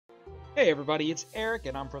Hey everybody, it's Eric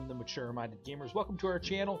and I'm from the Mature Minded Gamers. Welcome to our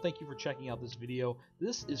channel. Thank you for checking out this video.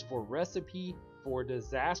 This is for Recipe for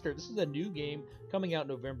Disaster. This is a new game coming out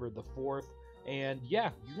November the 4th. And yeah,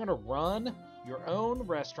 you're going to run your own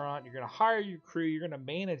restaurant. You're going to hire your crew. You're going to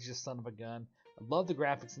manage this son of a gun. I love the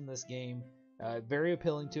graphics in this game. Very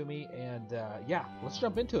appealing to me. And yeah, let's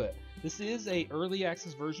jump into it. This is a early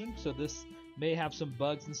access version, so this may have some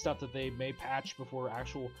bugs and stuff that they may patch before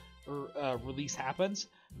actual release happens.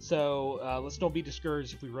 So let's don't be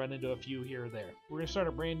discouraged if we run into a few here or there. We're going to start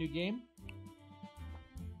a brand new game.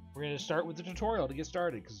 We're going to start with the tutorial to get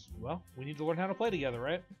started because, well, we need to learn how to play together,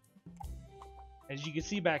 right? As you can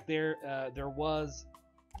see back there, there was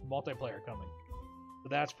multiplayer coming. So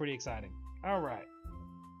that's pretty exciting. Alright.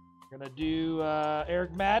 We're going to do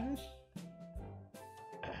Eric Madden.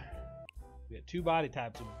 We got two body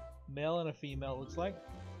types, a male and a female, looks like.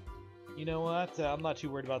 You know what? I'm not too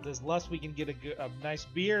worried about this. Unless we can get a nice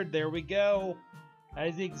beard. There we go. That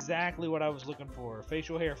is exactly what I was looking for.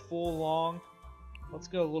 Facial hair full long. Let's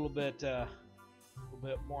go a little bit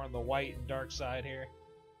more on the white and dark side here.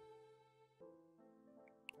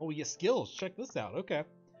 Oh, we get skills. Check this out. Okay.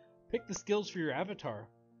 Pick the skills for your avatar.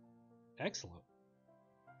 Excellent.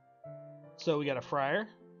 So we got a fryer,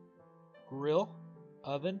 grill,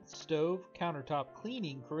 oven, stove, countertop,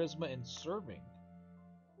 cleaning, charisma, and serving.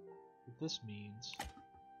 What this means.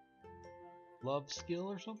 Love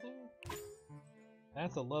skill or something?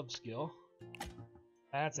 That's a love skill.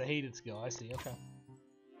 That's a hated skill. I see. Okay.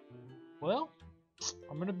 Well,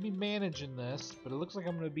 I'm going to be managing this, but it looks like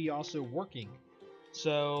I'm going to be also working.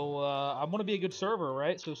 So, I'm going to be a good server,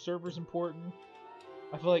 right? So, server's important.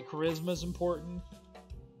 I feel like charisma is important.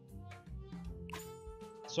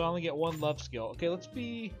 So, I only get one love skill. Okay, let's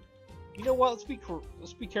be... You know what? Let's be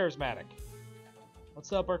charismatic.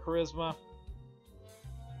 Let's up our charisma.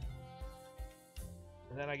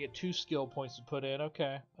 And then I get 2 skill points to put in.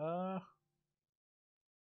 Okay. Well,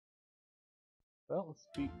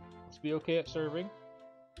 let's be okay at serving.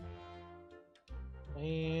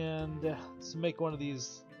 And let's make one of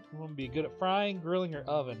these. We want to be good at frying, grilling, or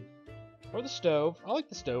oven. Or the stove. I like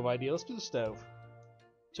the stove idea. Let's do the stove.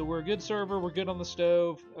 So we're a good server. We're good on the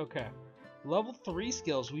stove. Okay. Level 3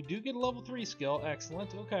 skills. We do get a level 3 skill.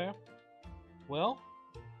 Excellent. Okay. Well,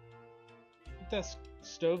 get that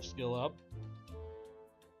stove skill up.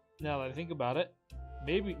 Now that I think about it,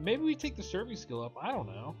 maybe we take the serving skill up. I don't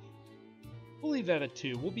know. We'll leave that at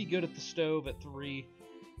 2. We'll be good at the stove at 3.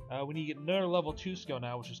 We need to get another level 2 skill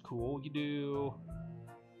now, which is cool. We could do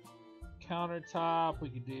countertop. We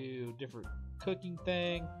could do different cooking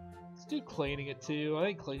thing. Let's do cleaning at 2. I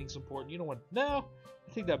think cleaning's important. You don't want... No,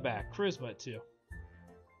 I take that back. Charisma at 2.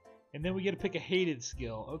 And then we get to pick a hated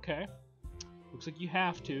skill. Okay. Looks like you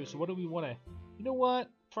have to. So what do we want to... You know what?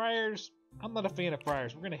 Fryers. I'm not a fan of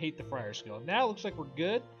fryers. We're going to hate the fryer skill. Now it looks like we're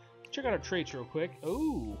good. Let's check out our traits real quick.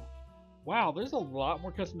 Ooh. Wow, there's a lot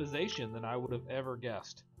more customization than I would have ever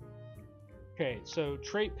guessed. Okay, so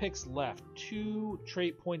trait picks left. 2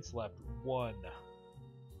 trait points left. 1.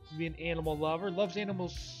 Be an animal lover. Loves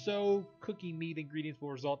animals, so cooking meat ingredients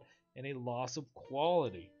will result in a loss of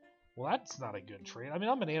quality. Well, that's not a good trait. I mean,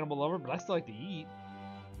 I'm an animal lover, but I still like to eat.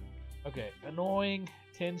 Okay, annoying.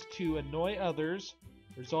 Tends to annoy others,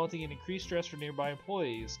 resulting in increased stress for nearby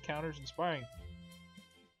employees. Counters inspiring.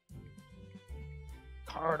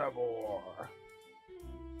 Carnivore.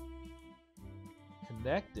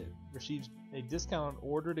 Connected. Receives a discount on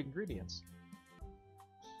ordered ingredients.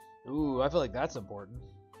 Ooh, I feel like that's important.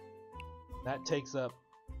 That takes up...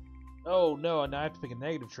 Oh no, now I have to pick a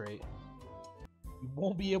negative trait. You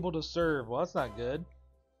won't be able to serve. Well, that's not good.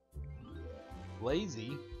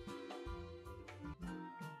 Lazy.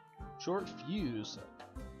 Short fuse.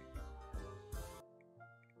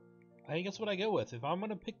 I think that's what I go with. If I'm going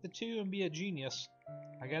to pick the 2 and be a genius,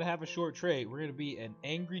 I gotta have a short trait. We're going to be an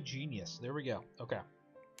angry genius. There we go. Okay.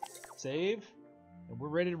 Save. And we're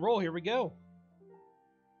ready to roll. Here we go.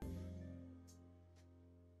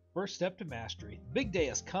 First step to mastery. The big day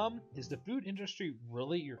has come. Is the food industry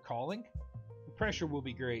really your calling? The pressure will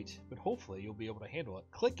be great, but hopefully you'll be able to handle it.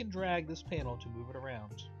 Click and drag this panel to move it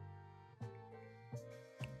around.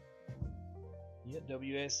 Yeah,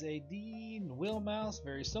 WSAD, wheel mouse,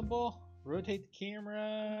 very simple. Rotate the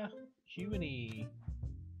camera, Q and E.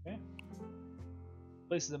 Okay.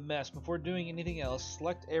 Place is a mess. Before doing anything else,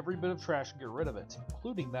 select every bit of trash and get rid of it,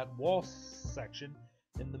 including that wall section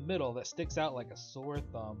in the middle that sticks out like a sore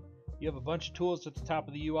thumb. You have a bunch of tools at the top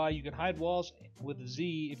of the UI. You can hide walls with a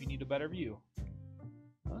Z if you need a better view.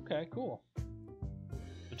 Okay, cool.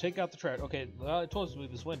 So take out the trash. Okay, well, I told us to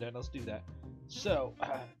move this window. Let's do that. So,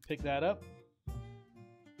 pick that up.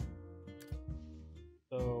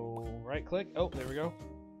 So, right click. Oh, there we go.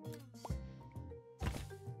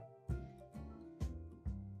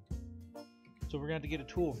 So we're going to have to get a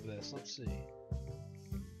tool for this. Let's see.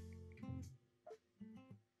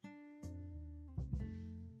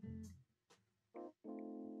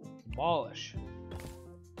 Demolish.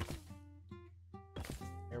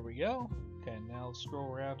 There we go. Okay, now let's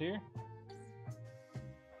scroll around here.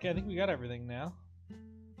 Okay, I think we got everything now.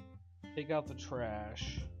 Take out the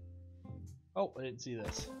trash. Oh, I didn't see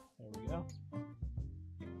this. There we go.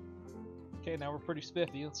 Okay, now we're pretty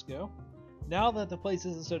spiffy. Let's go. Now that the place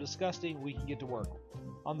isn't so disgusting, we can get to work.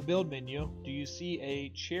 On the build menu, do you see a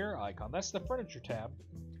chair icon? That's the furniture tab.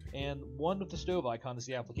 And one with the stove icon is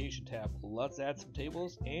the application tab. Let's add some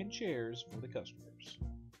tables and chairs for the customers.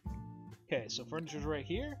 Okay, so furniture's right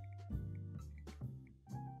here.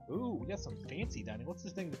 Ooh, we got some fancy dining. What's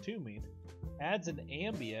this thing with 2 mean? Adds an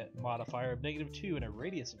ambient modifier of -2 and a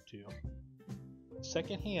radius of 2.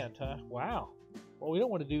 Second hand, huh? Wow. Well, we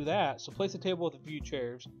don't want to do that, so place a table with a few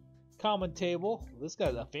chairs. Common table. This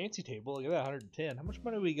guy's a fancy table. Look at that, 110. How much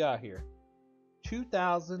money we got here?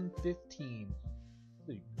 2015. That's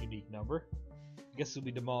a unique number. I guess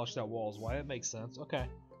we demolished that walls. Why? That makes sense. Okay.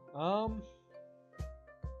 Well,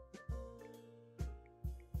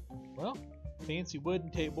 fancy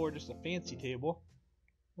wooden table or just a fancy table.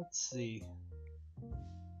 Let's see.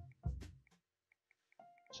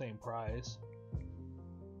 Same price.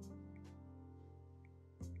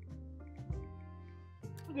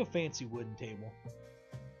 I'll go fancy wooden table.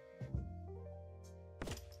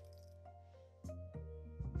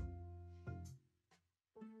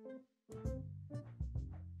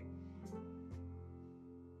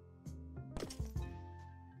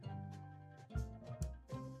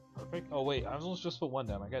 Perfect. Oh wait, I was just put 1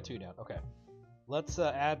 down. I got 2 down. Okay. Let's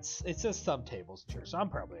add. It says some tables and chairs, so I'm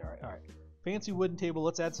probably alright. Alright. Fancy wooden table.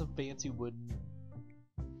 Let's add some fancy wooden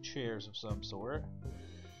chairs of some sort.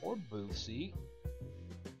 Or booth seat.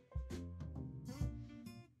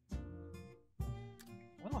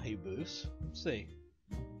 I don't hate booths. Let's see.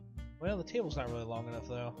 Well, the table's not really long enough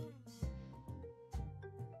though.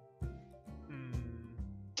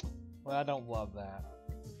 Well, I don't love that.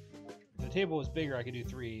 If the table was bigger, I could do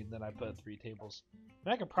 3, and then I'd put 3 tables.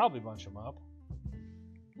 And I could probably bunch them up. I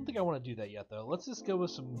don't think I want to do that yet, though. Let's just go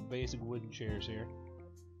with some basic wooden chairs here.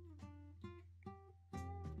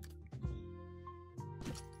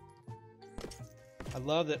 I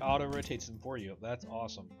love that auto rotates them for you. That's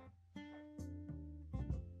awesome.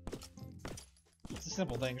 It's the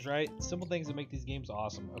simple things, right? Simple things that make these games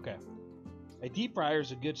awesome. Okay. A deep fryer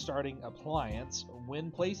is a good starting appliance.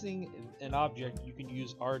 When placing an object, you can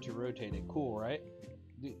use R to rotate it. Cool, right?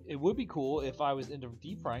 It would be cool if I was into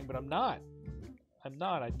deep frying, but I'm not. I'm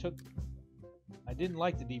not. I didn't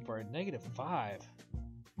like the deep fryer. -5. I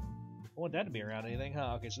want that to be around anything,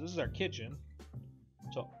 huh? Okay, so this is our kitchen.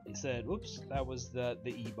 So it said, whoops, that was the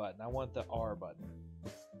E button. I want the R button.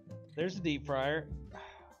 There's the deep fryer.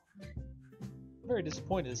 I'm very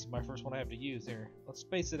disappointed. This is my first one I have to use here. Let's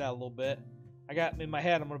space it out a little bit. I got in my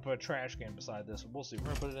head I'm going to put a trash can beside this. We'll see. We're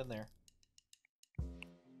going to put it in there.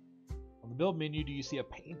 On the build menu, do you see a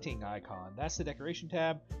painting icon? That's the decoration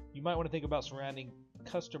tab. You might want to think about surrounding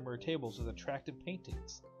customer tables with attractive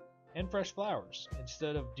paintings and fresh flowers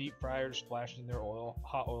instead of deep fryers splashing their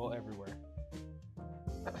hot oil everywhere.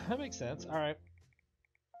 That makes sense. Alright.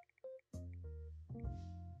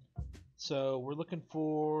 So we're looking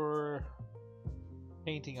for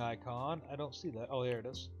painting icon. I don't see that. Oh, there it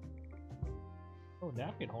is. Oh,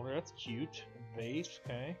 napkin holder. That's cute. Vase.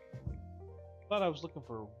 Okay. Thought I was looking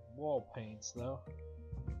for wall paints though.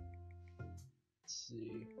 Let's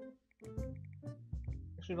see.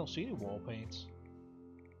 Actually, I don't see any wall paints.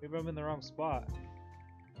 Maybe I'm in the wrong spot.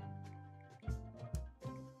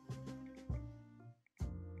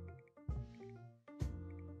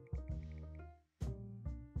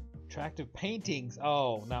 Attractive paintings.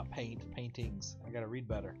 Oh, not paint. Paintings. I gotta read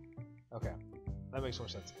better. Okay. That makes more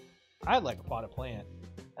sense. I like a potted plant.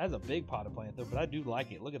 That's a big potted plant though, but I do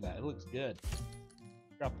like it. Look at that. It looks good.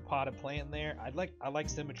 Drop a potted plant in there. I like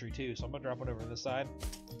symmetry too, so I'm gonna drop it over to this side.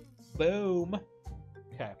 Boom.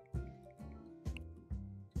 Okay.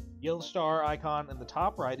 Yellow star icon in the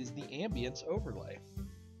top right is the ambience overlay.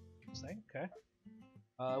 Okay.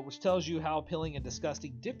 Which tells you how appealing and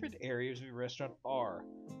disgusting different areas of your restaurant are.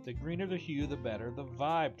 The greener the hue, the better the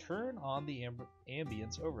vibe. Turn on the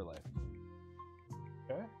ambience overlay.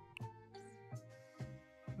 Okay.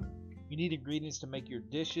 You need ingredients to make your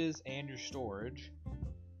dishes, and your storage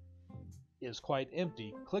is quite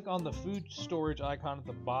empty. Click on the food storage icon at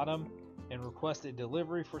the bottom and request a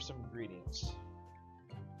delivery for some ingredients.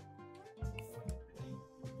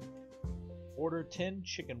 Order 10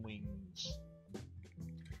 chicken wings.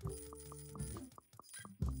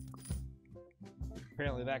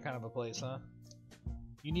 Apparently that kind of a place, huh?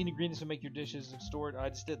 You need ingredients to make your dishes and store it. I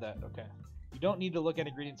just did that. Okay. You don't need to look at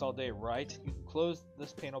ingredients all day, right? You can close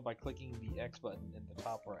this panel by clicking the X button in the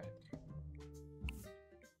top right.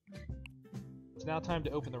 It's now time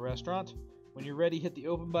to open the restaurant. When you're ready, hit the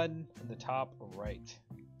open button in the top right.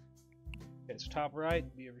 Okay, so top right,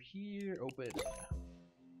 be over here, open.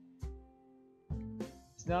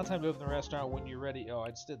 It's now time to open the restaurant. When you're ready, oh, I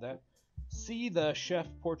just did that. See the chef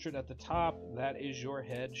portrait at the top. That is your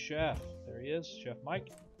head chef. There he is, Chef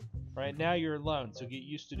Mike. Right now you're alone, so get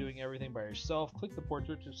used to doing everything by yourself. Click the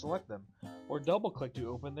portrait to select them, or double click to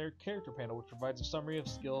open their character panel, which provides a summary of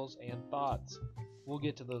skills and thoughts. We'll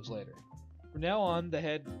get to those later. From now on, the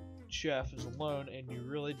head chef is alone, and you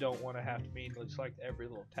really don't want to have to manually select every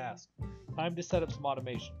little task. Time to set up some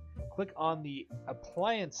automation. Click on the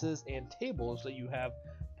appliances and tables that you have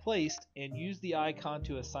placed and use the icon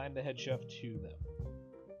to assign the head chef to them.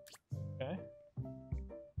 Okay.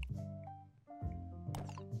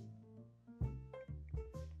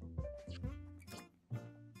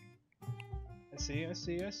 I see.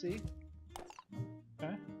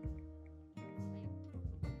 Okay.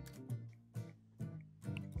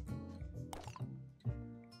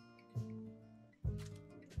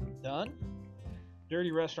 Done.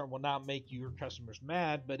 Dirty restaurant will not make your customers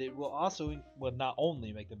mad, but it will also, well, not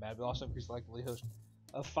only make them mad, but also increase the likelihood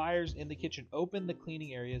of fires in the kitchen. Open the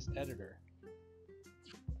cleaning areas editor.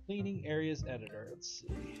 Cleaning areas editor. Let's see.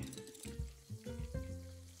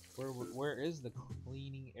 Where is the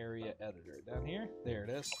cleaning area editor? Down here? There it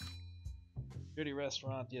is. Dirty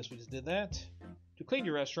restaurant. Yes, we just did that. To clean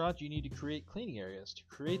your restaurant, you need to create cleaning areas. To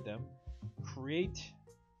create them,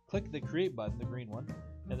 click the create button, the green one,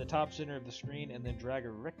 in the top center of the screen, and then drag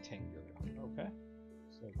a rectangle. Okay.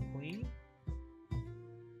 So clean.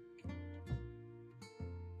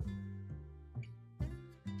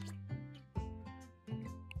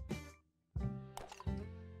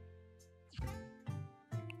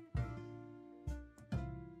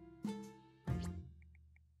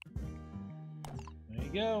 There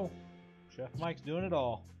you go. Chef Mike's doing it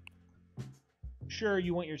all. Sure,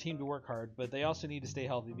 you want your team to work hard, but they also need to stay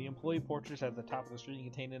healthy. The employee portraits at the top of the screen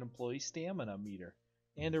contain an employee stamina meter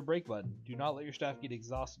and their break button. Do not let your staff get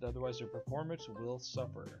exhausted, otherwise their performance will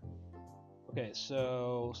suffer. Okay,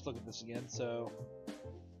 so let's look at this again. So,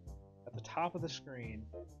 at the top of the screen,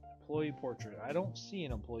 employee portrait. I don't see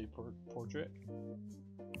an employee portrait.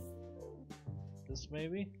 This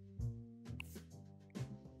maybe?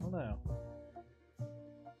 I don't know.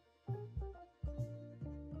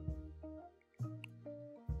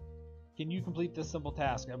 Can you complete this simple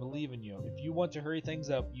task? I believe in you. If you want to hurry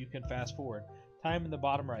things up, you can fast forward. Time in the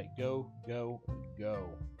bottom right. Go, go, go.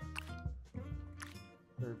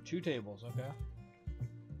 There are 2 tables, okay.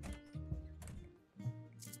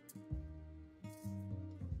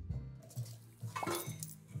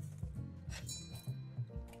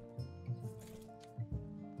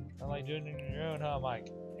 I like doing it on your own, huh, Mike?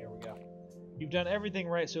 Here we go. You've done everything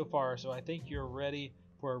right so far, so I think you're ready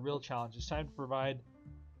for a real challenge. It's time to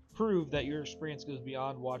prove that your experience goes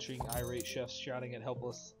beyond watching irate chefs shouting at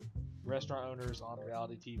helpless restaurant owners on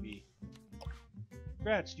reality TV.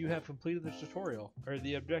 Congrats, you have completed the tutorial. Are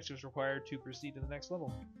the objectives required to proceed to the next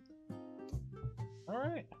level?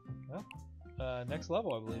 Alright, well, next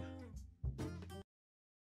level, I believe.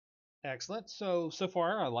 Excellent, so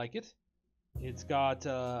far I like it. It's got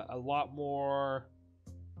a lot more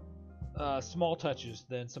small touches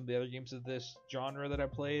than some of the other games of this genre that I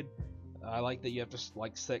played. I like that you have to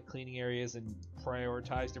set cleaning areas and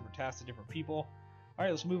prioritize different tasks to different people.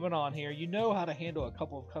 Alright, let's move on here. You know how to handle a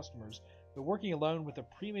couple of customers, but working alone with a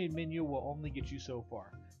pre-made menu will only get you so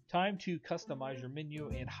far. Time to customize your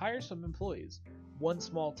menu and hire some employees. One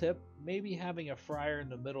small tip, maybe having a fryer in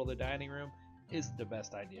the middle of the dining room isn't the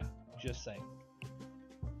best idea. Just saying.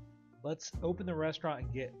 Let's open the restaurant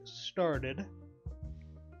and get started.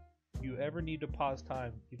 If you ever need to pause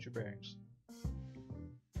time, get your bearings.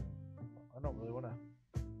 I don't really want to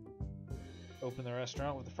open the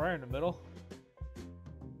restaurant with the fryer in the middle.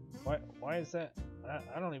 Why is that?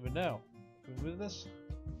 I don't even know. Can we move this?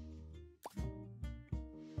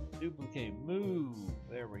 Duplicate, move.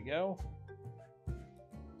 There we go.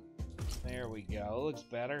 There we go. It looks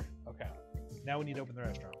better. Okay. Now we need to open the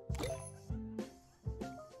restaurant.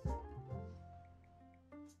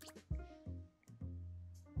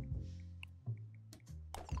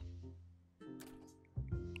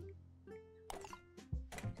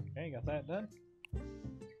 Okay, got that done.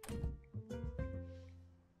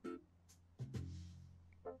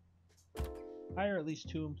 Hire at least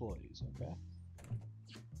 2 employees, okay.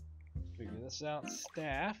 figure this out.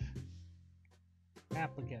 Staff.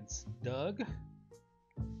 Applicants. Doug.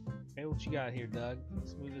 Hey, what you got here, Doug?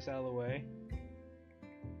 Let's move this out of the way.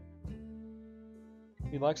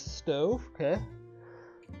 He likes the stove. Okay.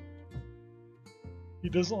 He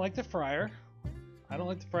doesn't like the fryer. I don't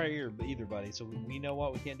like the fryer either, buddy, so we know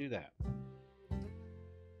what, we can't do that.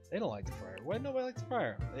 They don't like the fryer. Why nobody likes the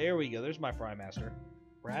fryer? There we go. There's my fry master.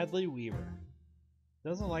 Bradley Weaver.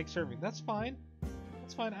 Doesn't like serving. That's fine.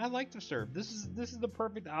 That's fine. I like to serve. This is the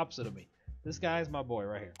perfect opposite of me. This guy's my boy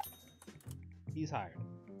right here. He's hired.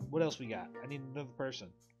 What else we got? I need another person.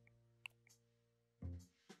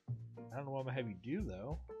 I don't know what I'm gonna have you do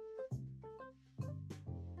though.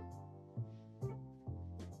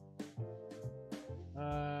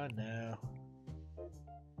 No.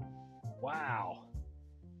 Wow.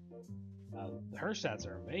 Her stats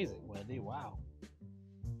are amazing, Wendy. Wow.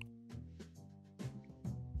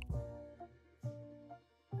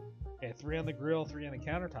 Okay, 3 on the grill, 3 on the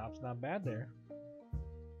countertops. Not bad there.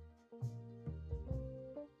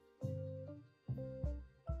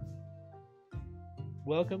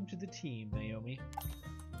 Welcome to the team, Naomi.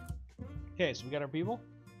 Okay, so we got our people.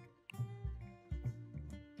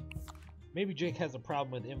 Maybe Jake has a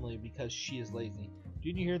problem with Emily because she is lazy.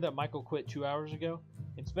 Didn't you hear that Michael quit 2 hours ago?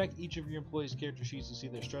 Inspect each of your employees' character sheets to see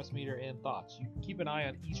their stress meter and thoughts. You can keep an eye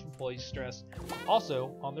on each employee's stress,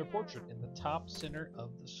 also on their portrait in the top center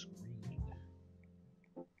of the screen.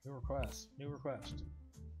 New request. New request.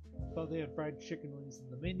 Thought they had fried chicken wings in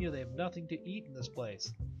the menu. They have nothing to eat in this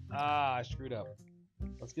place. Ah, I screwed up.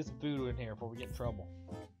 Let's get some food in here before we get in trouble.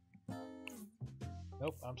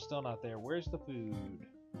 Nope, I'm still not there. Where's the food?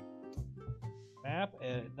 Map,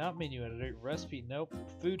 not menu editor. Recipe, nope.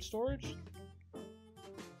 Food storage?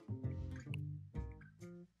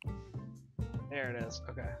 There it is.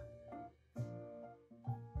 Okay.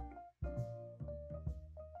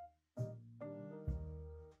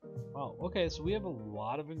 Oh, okay, so we have a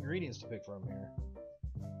lot of ingredients to pick from here.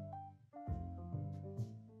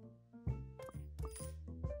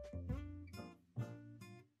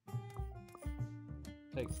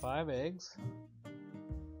 Take 5 eggs.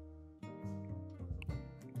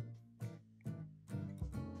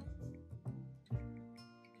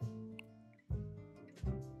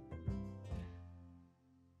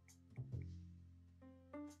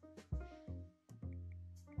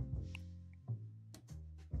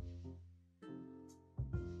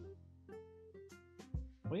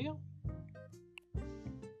 Well,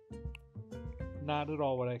 not at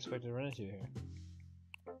all what I expected to run into here.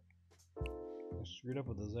 I screwed up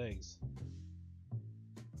with those eggs.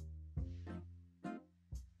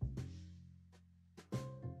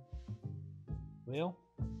 Well,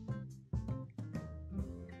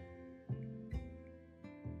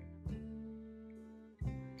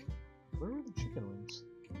 where were the chicken wings?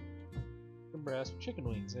 The breast chicken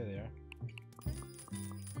wings, there they are.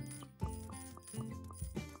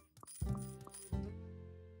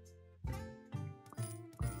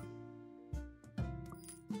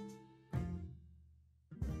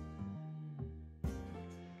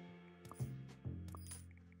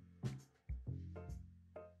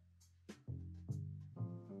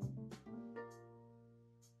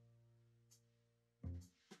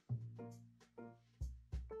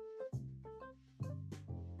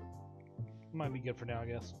 Might be good for now, I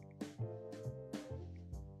guess.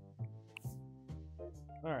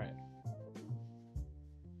 Alright.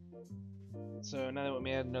 So now that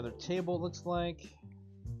we add another table, it looks like.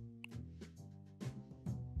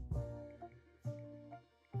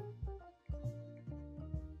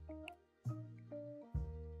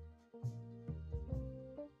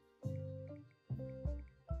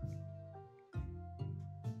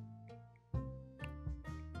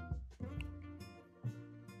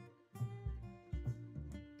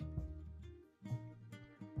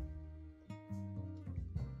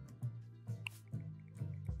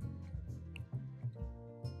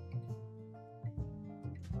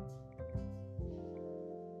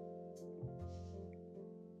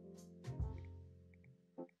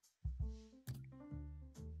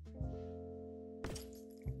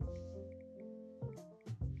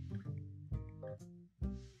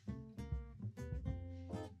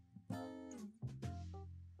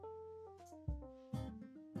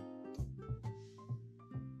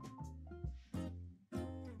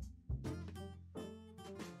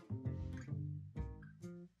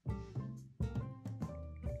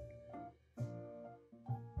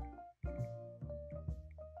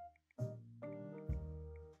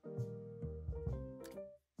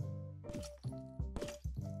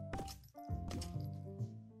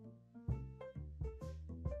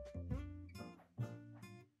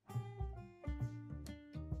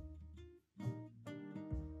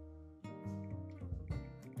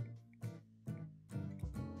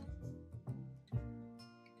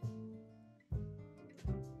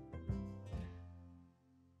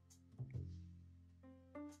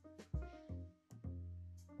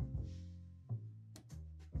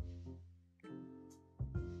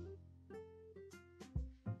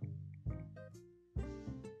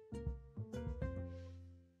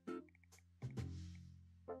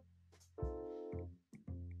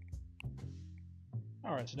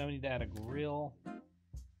 Alright, so now we need to add a grill. There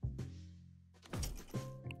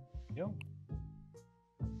we go.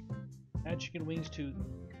 Add chicken wings to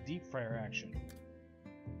deep fryer action.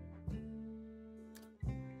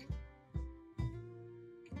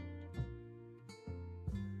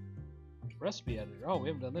 Recipe editor. Oh, we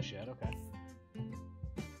haven't done this yet. Okay.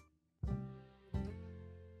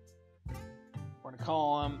 We're gonna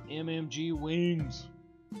call them MMG wings.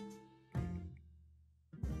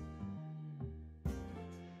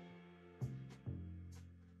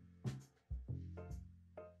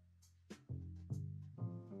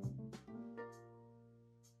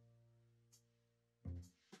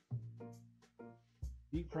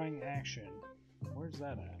 Deep frying action. Where's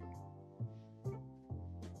that at?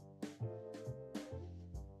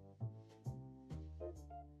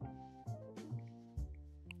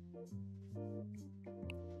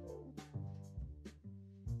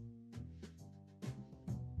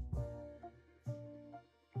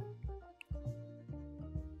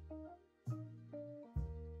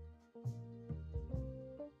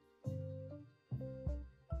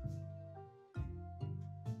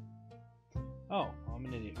 Oh, I'm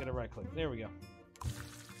an idiot. Gotta right click. There we go.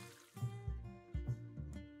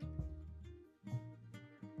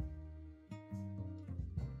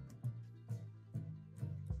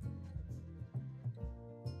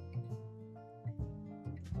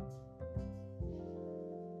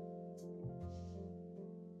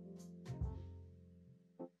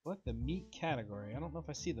 Select the meat category. I don't know if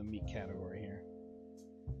I see the meat category here.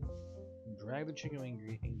 Drag the chicken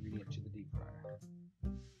ingredient to the deep fryer.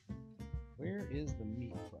 Where is the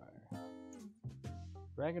meat fryer?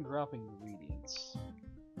 Drag and drop ingredients.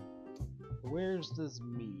 Where's this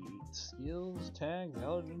meat? Skills, tags,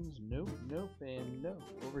 allergens, nope, nope, and nope.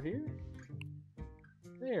 Over here?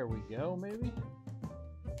 There we go, maybe?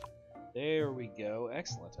 There we go.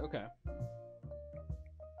 Excellent. Okay.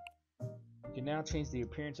 You can now change the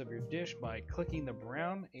appearance of your dish by clicking the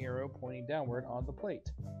brown arrow pointing downward on the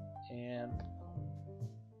plate. And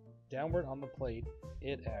downward on the plate,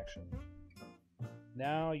 it action.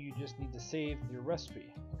 Now you just need to save your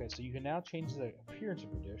recipe. Okay, so you can now change the appearance of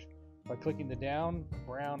your dish by clicking the down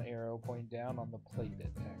brown arrow pointing down on the plated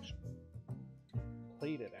action.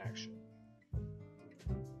 Plated action.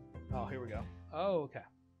 Oh, here we go. Oh, okay.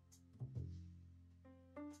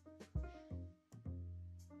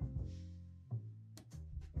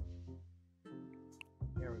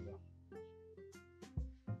 There we go.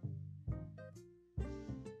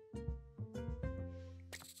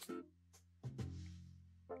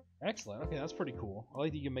 Excellent. Okay, that's pretty cool. I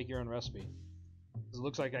like that you can make your own recipe. It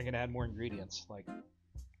looks like I can add more ingredients. Like,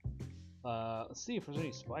 let's see if there's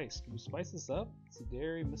any spice. Can we spice this up? Let's see,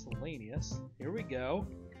 dairy miscellaneous. Here we go.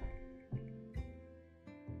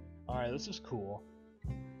 All right, this is cool.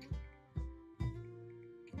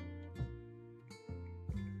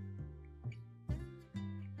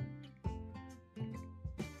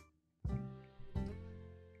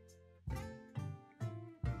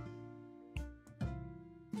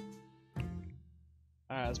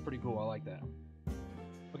 Alright, that's pretty cool. I like that.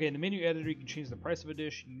 Okay, in the menu editor, you can change the price of a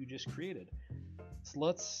dish you just created. So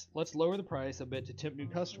let's lower the price a bit to tempt new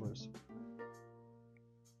customers.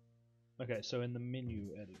 Okay, so in the menu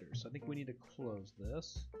editor, so I think we need to close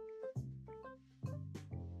this.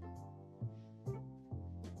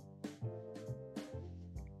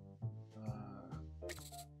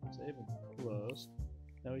 Save and close.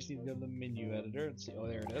 Now we just need to go to the menu editor and see. Oh,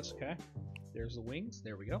 there it is. Okay, there's the wings.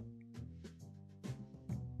 There we go.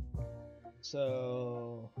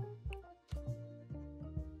 So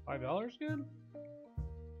 $5 good?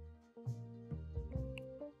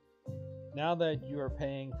 Now that you are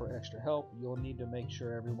paying for extra help, you'll need to make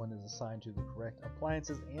sure everyone is assigned to the correct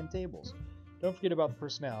appliances and tables. Don't forget about the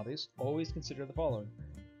personalities. Always consider the following.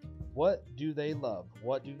 What do they love?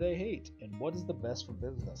 What do they hate? And what is the best for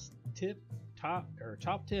business? Top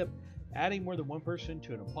tip, adding more than one person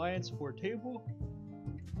to an appliance or table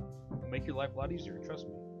will make your life a lot easier, trust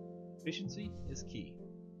me. Efficiency is key.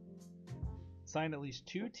 Assign at least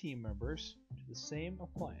 2 team members to the same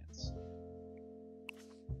appliance.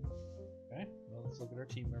 Okay, well, let's look at our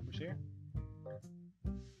team members here.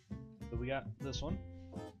 So we got this one.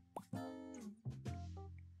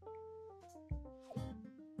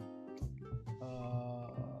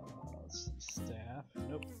 Let's see, staff.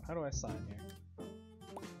 Nope. How do I assign here?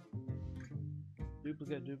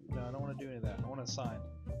 Duplicate. No, I don't want to do any of that. I want to assign.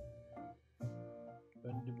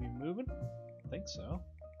 Going to be moving? I think so.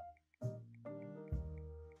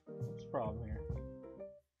 What's the problem here?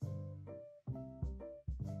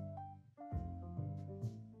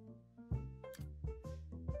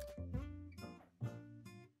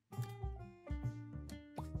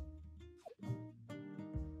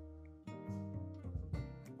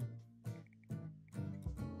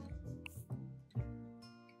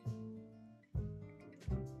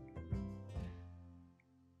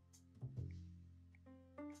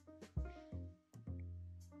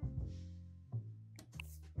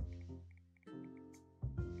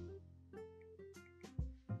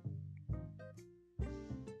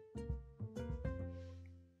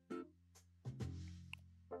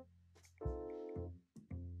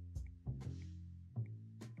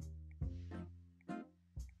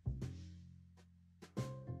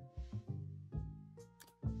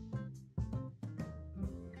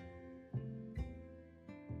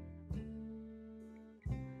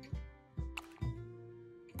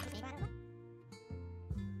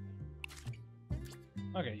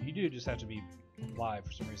 Okay, you do just have to be live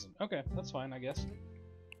for some reason. Okay, that's fine, I guess.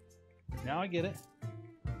 Now I get it.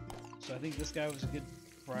 So I think this guy was a good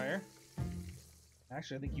fryer.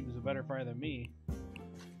 Actually, I think he was a better fryer than me.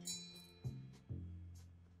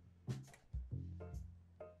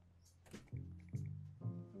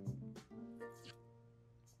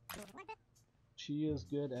 She is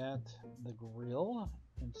good at the grill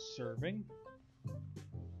and serving.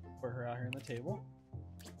 Put her out here on the table.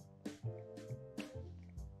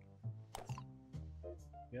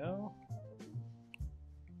 Go.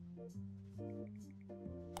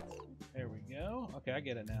 There we go. Okay, I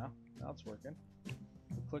get it now. Now it's working.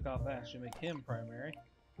 We'll click off that. Should make him primary.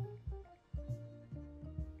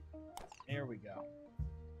 There we go.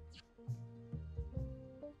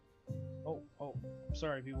 Oh,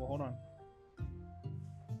 sorry people, hold on.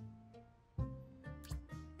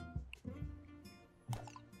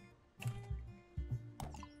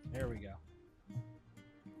 There we go.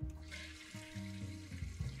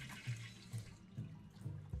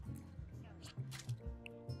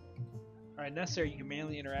 Alright, necessary, you can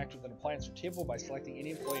manually interact with an appliance or table by selecting any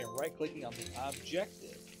employee and right-clicking on the object.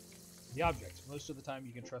 Most of the time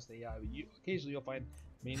you can trust the AI, but occasionally you'll find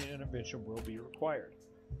manual intervention will be required.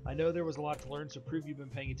 I know there was a lot to learn, so prove you've been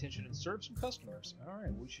paying attention and serve some customers.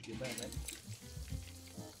 Alright, we should get that right.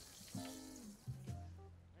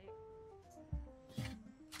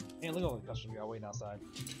 Man, look at all the customers we got waiting outside.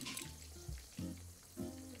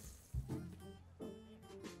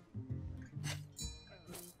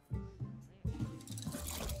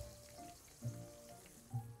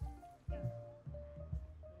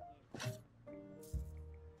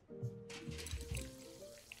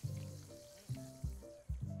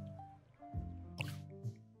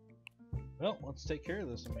 Well, let's take care of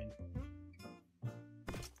this, I mean.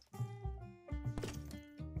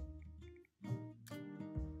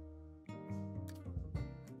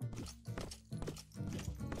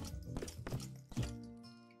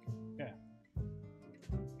 Okay.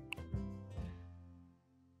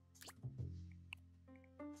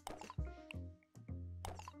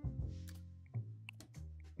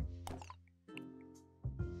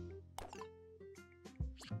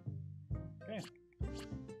 Okay.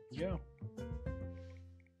 Go.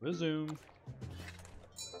 Resume.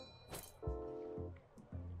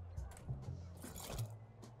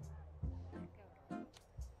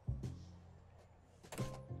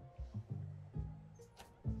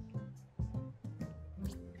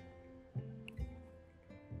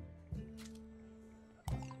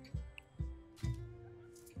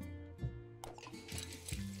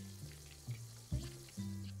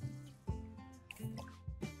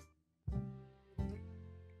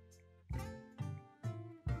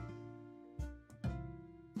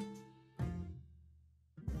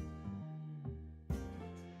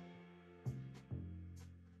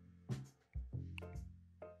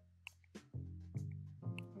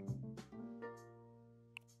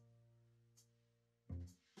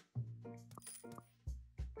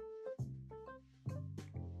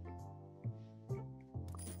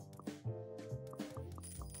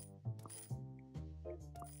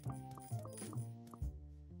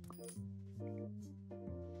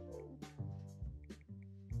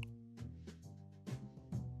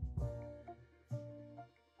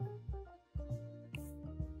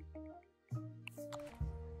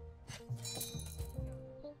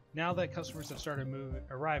 Now that customers have started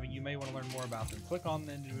arriving, you may want to learn more about them. Click on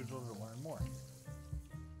the individual to learn more.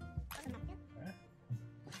 Okay.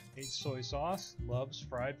 Hates soy sauce, loves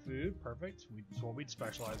fried food. Perfect. That's what we'd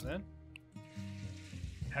specialize in.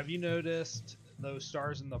 Have you noticed those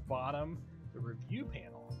stars in the bottom? The review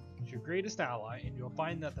panel is your greatest ally, and you'll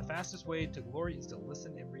find that the fastest way to glory is to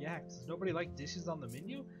listen and react. Does nobody like dishes on the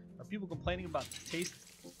menu? Are people complaining about the taste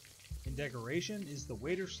and decoration? Is the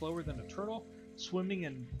waiter slower than a turtle? Swimming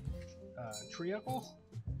in treacle?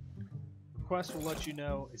 Requests will let you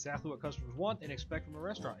know exactly what customers want and expect from a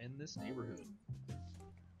restaurant in this neighborhood.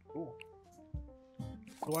 Cool.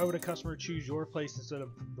 So why would a customer choose your place instead of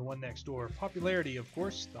the one next door? Popularity, of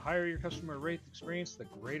course. The higher your customer rate experience, the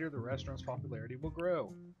greater the restaurant's popularity will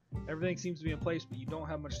grow. Everything seems to be in place, but you don't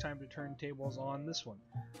have much time to turn tables on this one.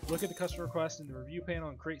 Look at the customer request in the review panel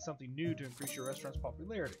and create something new to increase your restaurant's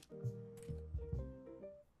popularity.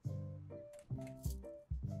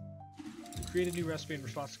 Create a new recipe in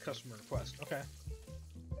response to customer request. Okay.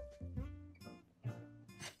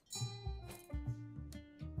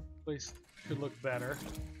 Place could look better.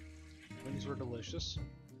 Wings were delicious.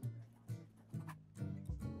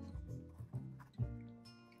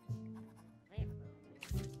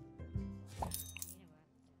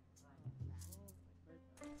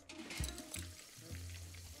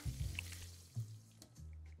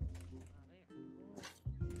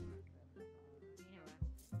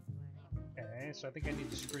 Okay, so I think I need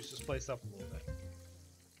to spruce this place up a little bit.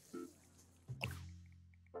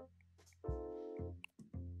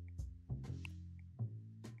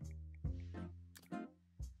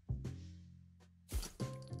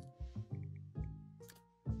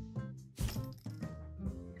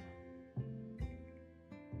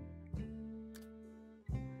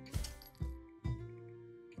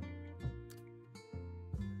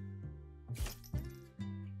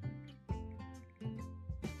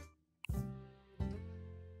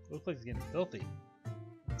 Looks like it's getting filthy.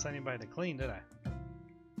 Didn't send anybody to clean, did I?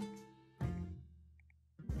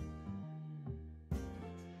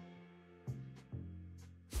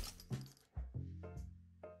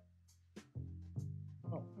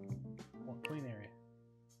 Oh, more clean area.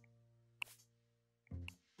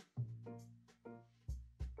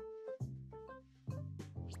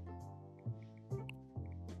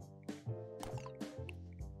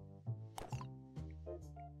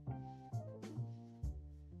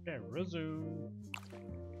 Okay, Rizzo.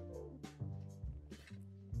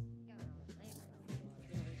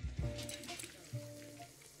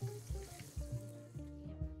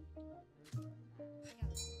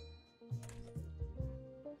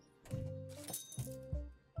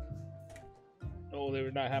 Oh, they were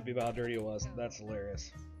not happy about how dirty it was. That's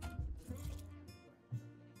hilarious.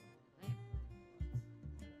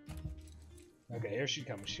 Okay, here she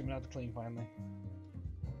comes. She's coming out to clean finally.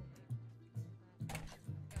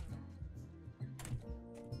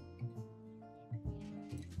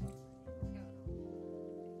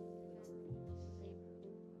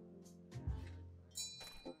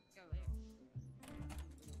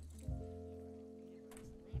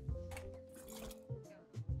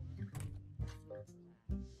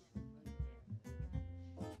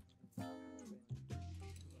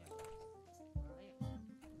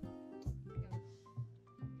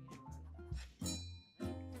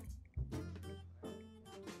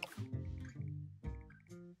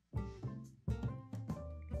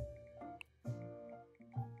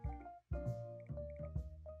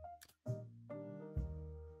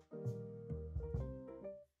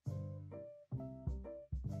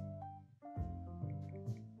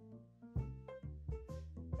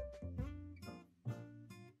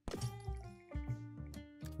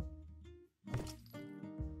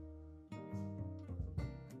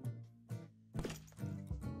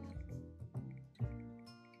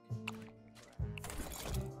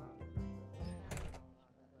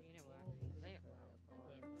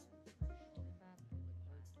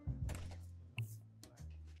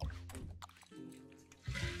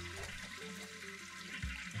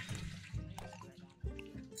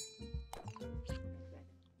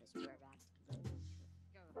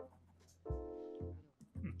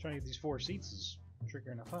 Trying to get these 4 seats is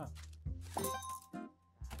trickier enough, huh?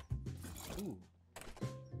 Ooh.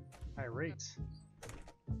 High rates.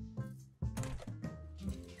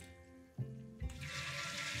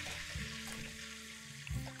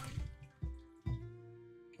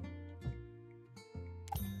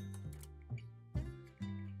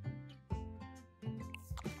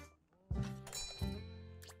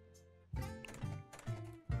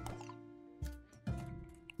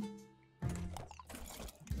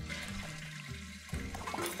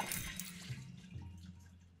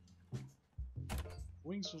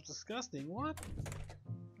 Wings was disgusting. What?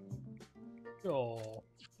 Oh,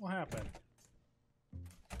 what happened?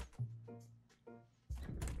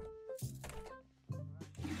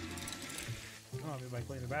 I don't have anybody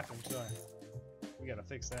clean the bathroom, so we gotta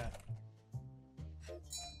fix that.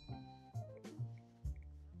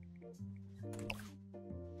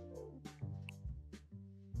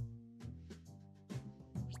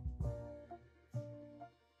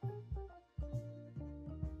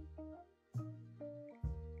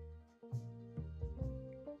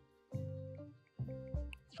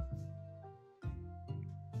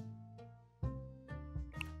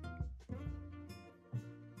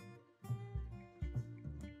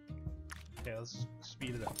 Okay, let's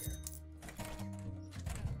speed it up here.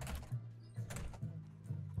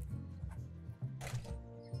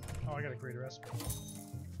 Oh, I gotta create a recipe.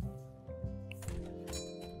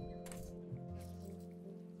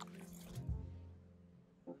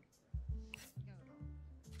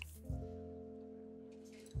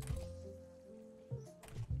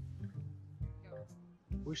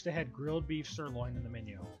 Wish they had grilled beef sirloin in the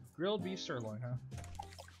menu. Grilled beef sirloin, huh?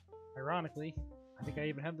 Ironically, I think I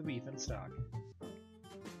even have the beef in stock.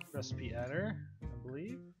 Recipe editor, I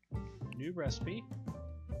believe. New recipe.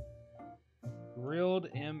 Grilled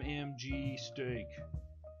MMG steak.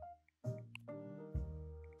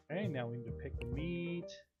 Okay, now we need to pick the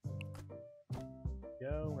meat.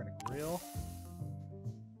 Go, we're gonna grill.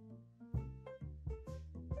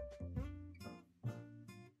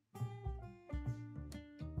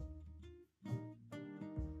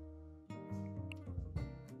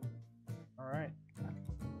 Alright.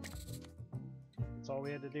 That's all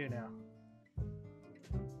we had to do now.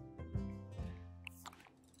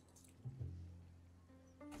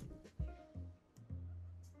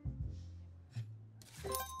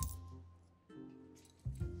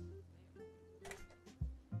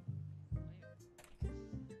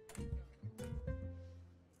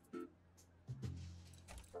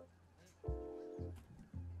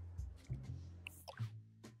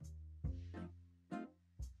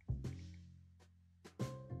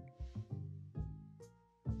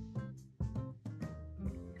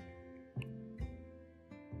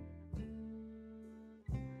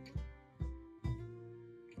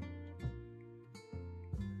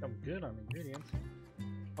 I'm good on ingredients.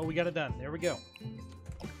 Oh, we got it done. There we go.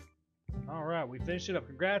 Alright, we finished it up.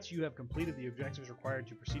 Congrats, you have completed the objectives required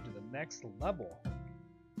to proceed to the next level.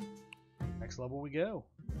 Next level we go.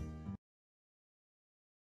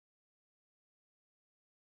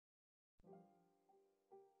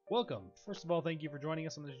 Welcome. First of all, thank you for joining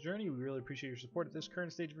us on this journey. We really appreciate your support. At this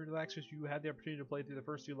current stage of your access, you had the opportunity to play through the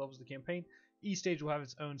first 2 levels of the campaign. Each stage will have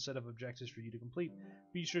its own set of objectives for you to complete.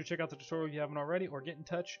 Be sure to check out the tutorial if you haven't already, or get in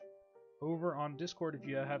touch over on Discord if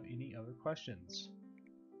you have any other questions.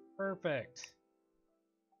 Perfect.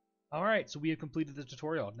 Alright, so we have completed the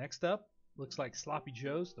tutorial. Next up, looks like Sloppy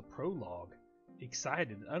Joe's the prologue. Excited,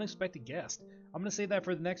 an unexpected guest. I'm going to save that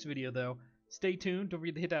for the next video though. Stay tuned, don't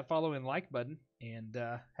forget to hit that follow and like button, and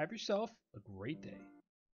have yourself a great day.